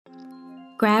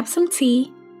Grab some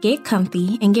tea, get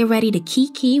comfy, and get ready to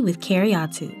kiki with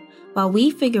Karyatu while we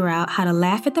figure out how to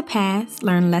laugh at the past,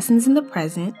 learn lessons in the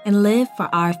present, and live for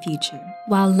our future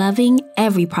while loving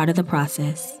every part of the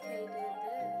process.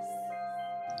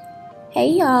 Hey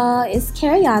y'all, it's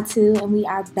Karyatu, and we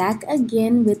are back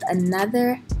again with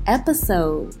another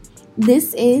episode.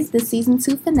 This is the season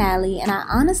 2 finale, and I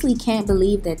honestly can't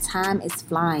believe that time is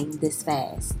flying this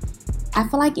fast. I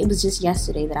feel like it was just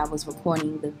yesterday that I was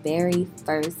recording the very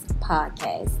first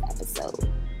podcast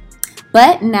episode.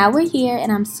 But now we're here,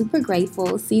 and I'm super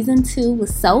grateful. Season 2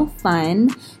 was so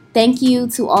fun. Thank you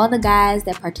to all the guys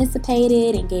that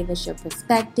participated and gave us your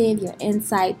perspective, your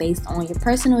insight based on your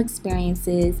personal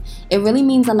experiences. It really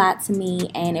means a lot to me,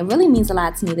 and it really means a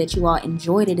lot to me that you all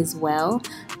enjoyed it as well.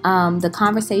 The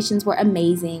conversations were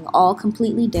amazing, all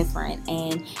completely different,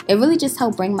 and it really just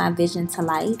helped bring my vision to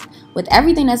life. With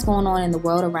everything that's going on in the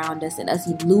world around us and us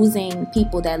losing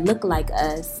people that look like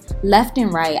us left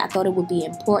and right, I thought it would be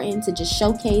important to just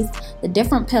showcase the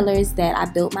different pillars that I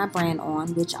built my brand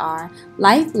on, which are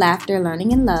life, laughter,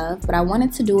 learning, and love. But I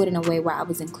wanted to do it in a way where I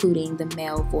was including the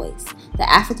male voice. The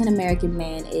African American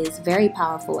man is very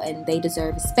powerful, and they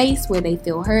deserve a space where they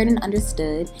feel heard and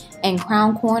understood. And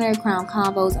Crown Corner, Crown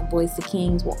Convos, and Boys to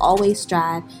Kings will always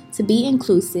strive to be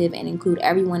inclusive and include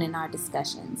everyone in our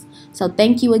discussions. So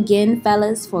thank you again,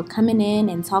 fellas, for coming in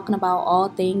and talking about all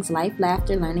things life,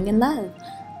 laughter, learning, and love.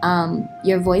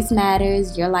 Your voice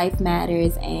matters, your life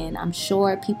matters, and I'm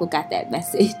sure people got that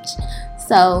message.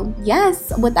 So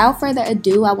yes, without further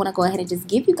ado, I want to go ahead and just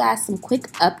give you guys some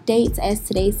quick updates as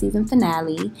today's season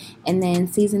finale. And then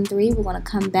season 3, we're going to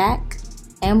come back,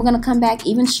 and we're going to come back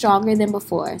even stronger than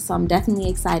before. So I'm definitely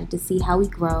excited to see how we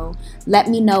grow. Let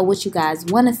me know what you guys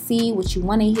want to see, what you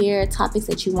want to hear, topics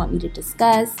that you want me to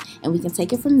discuss, and we can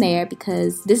take it from there,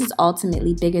 because this is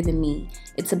ultimately bigger than me.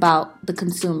 It's about the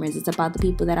consumers. It's about the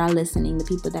people that are listening, the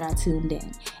people that are tuned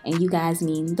in. And you guys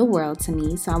mean the world to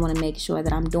me. So I want to make sure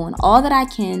that I'm doing all that I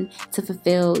can to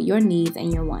fulfill your needs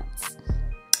and your wants.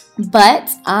 But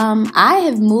I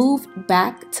have moved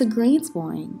back to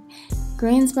Greensboro,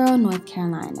 North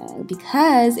Carolina,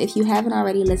 because if you haven't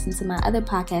already listened to my other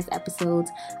podcast episodes,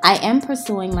 I am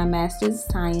pursuing my master's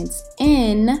of science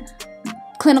in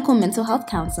clinical mental health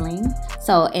counseling.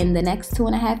 So in the next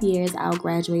 2.5 years, I'll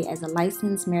graduate as a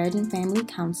licensed marriage and family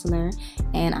counselor,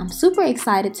 and I'm super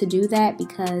excited to do that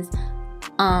because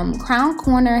Crown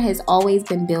Corner has always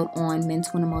been built on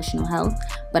mental and emotional health,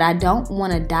 but I don't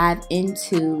want to dive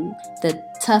into the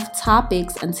tough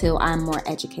topics until I'm more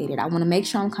educated. I want to make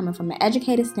sure I'm coming from an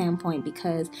educated standpoint,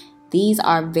 because these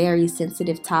are very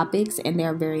sensitive topics and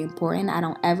they're very important. I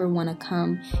don't ever want to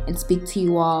come and speak to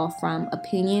you all from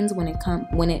opinions when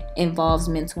it involves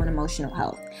mental and emotional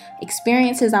health.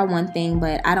 Experiences are one thing,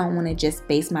 but I don't want to just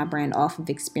base my brand off of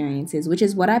experiences, which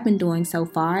is what I've been doing so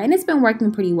far, and it's been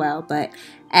working pretty well. But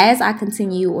as I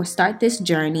continue or start this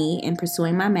journey in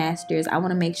pursuing my master's, I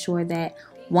want to make sure that,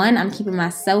 one, I'm keeping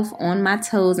myself on my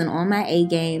toes and on my A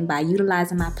game by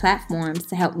utilizing my platforms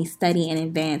to help me study and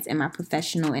advance in my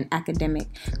professional and academic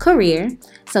career.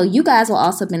 So you guys will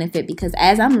also benefit, because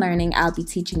as I'm learning, I'll be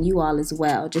teaching you all as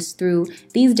well, just through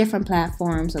these different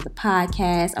platforms of the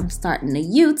podcast. I'm starting a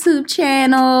YouTube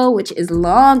channel, which is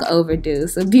long overdue.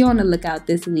 So be on the lookout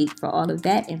this week for all of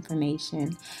that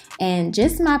information. And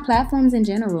just my platforms in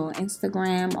general,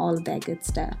 Instagram, all of that good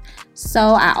stuff. So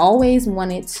I always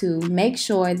wanted to make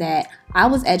sure that I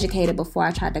was educated before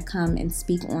I tried to come and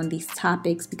speak on these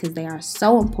topics, because they are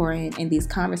so important and these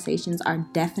conversations are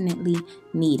definitely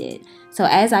needed. So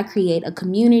as I create a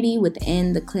community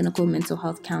within the clinical mental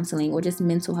health counseling or just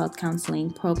mental health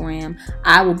counseling program,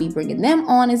 I will be bringing them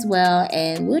on as well.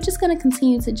 And we're just going to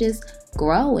continue to just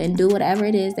grow and do whatever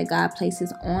it is that God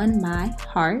places on my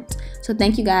heart. So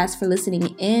thank you guys for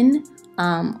listening in.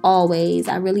 Always,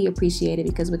 I really appreciate it,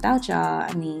 because without y'all,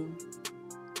 I mean,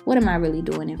 what am I really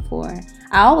doing it for?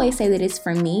 I always say that it's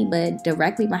for me, but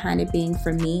directly behind it being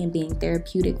for me and being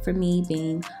therapeutic for me,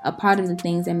 being a part of the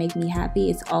things that make me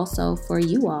happy, it's also for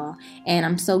you all. And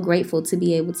I'm so grateful to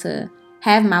be able to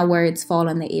have my words fall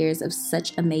on the ears of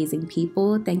such amazing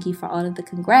people. Thank you for all of the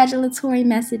congratulatory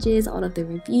messages, all of the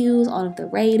reviews, all of the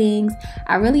ratings.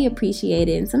 I really appreciate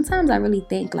it. And sometimes I really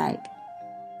think, like,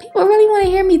 people really want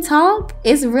to hear me talk.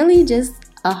 It's really just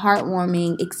a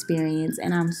heartwarming experience,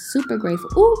 and I'm super grateful.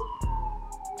 Ooh,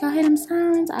 y'all hear them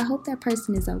sirens? I hope that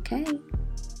person is okay.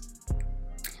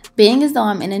 Being as though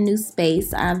I'm in a new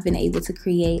space, I've been able to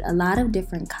create a lot of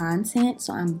different content.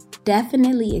 So I'm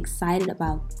definitely excited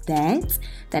about that.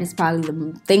 That is probably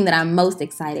the thing that I'm most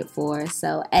excited for.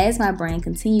 So as my brand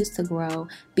continues to grow,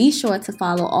 be sure to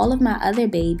follow all of my other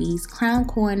babies, Crown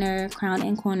Corner, Crown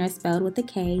and Corner spelled with a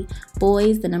K,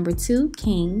 Boys, the number 2,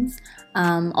 Kings.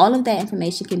 All of that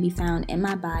information can be found in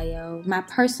my bio, my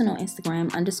personal Instagram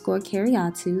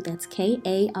 _Kariatu, that's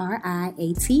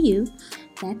Kariatu.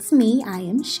 That's me, I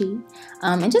am she.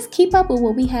 And just keep up with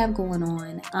what we have going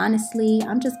on. Honestly,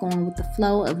 I'm just going with the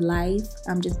flow of life.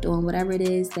 I'm just doing whatever it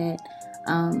is that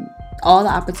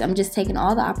I'm just taking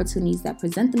all the opportunities that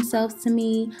present themselves to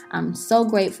me. I'm so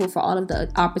grateful for all of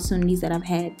the opportunities that I've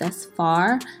had thus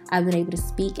far. I've been able to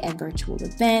speak at virtual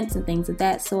events and things of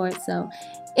that sort. So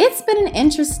it's been an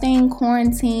interesting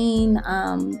quarantine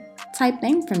type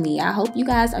thing for me. I hope you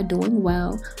guys are doing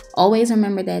well. Always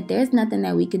remember that there's nothing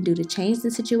that we can do to change the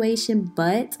situation,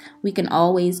 but we can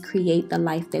always create the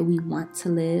life that we want to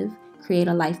live. Create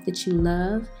a life that you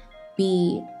love.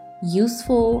 Be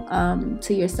useful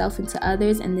to yourself and to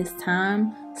others in this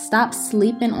time. Stop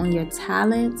sleeping on your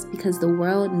talents, because the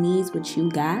world needs what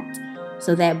you got.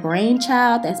 So that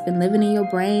brainchild that's been living in your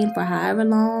brain for however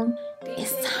long,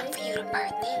 it's time for you to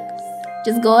birth it.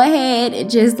 Just go ahead and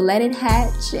just let it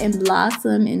hatch and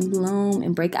blossom and bloom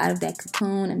and break out of that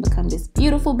cocoon and become this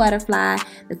beautiful butterfly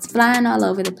that's flying all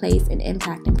over the place and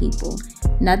impacting people.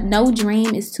 No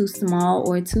dream is too small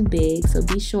or too big, so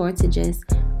be sure to just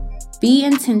be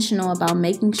intentional about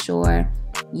making sure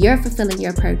you're fulfilling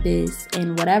your purpose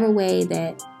in whatever way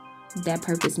that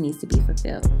purpose needs to be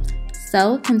fulfilled.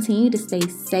 So continue to stay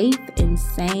safe and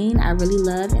sane. I really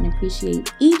love and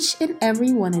appreciate each and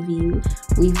every one of you.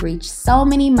 We've reached so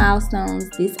many milestones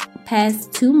this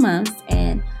past 2 months,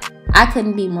 and I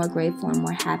couldn't be more grateful and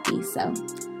more happy. So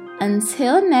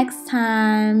until next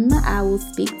time, I will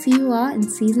speak to you all in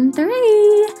season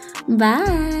 3.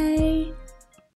 Bye.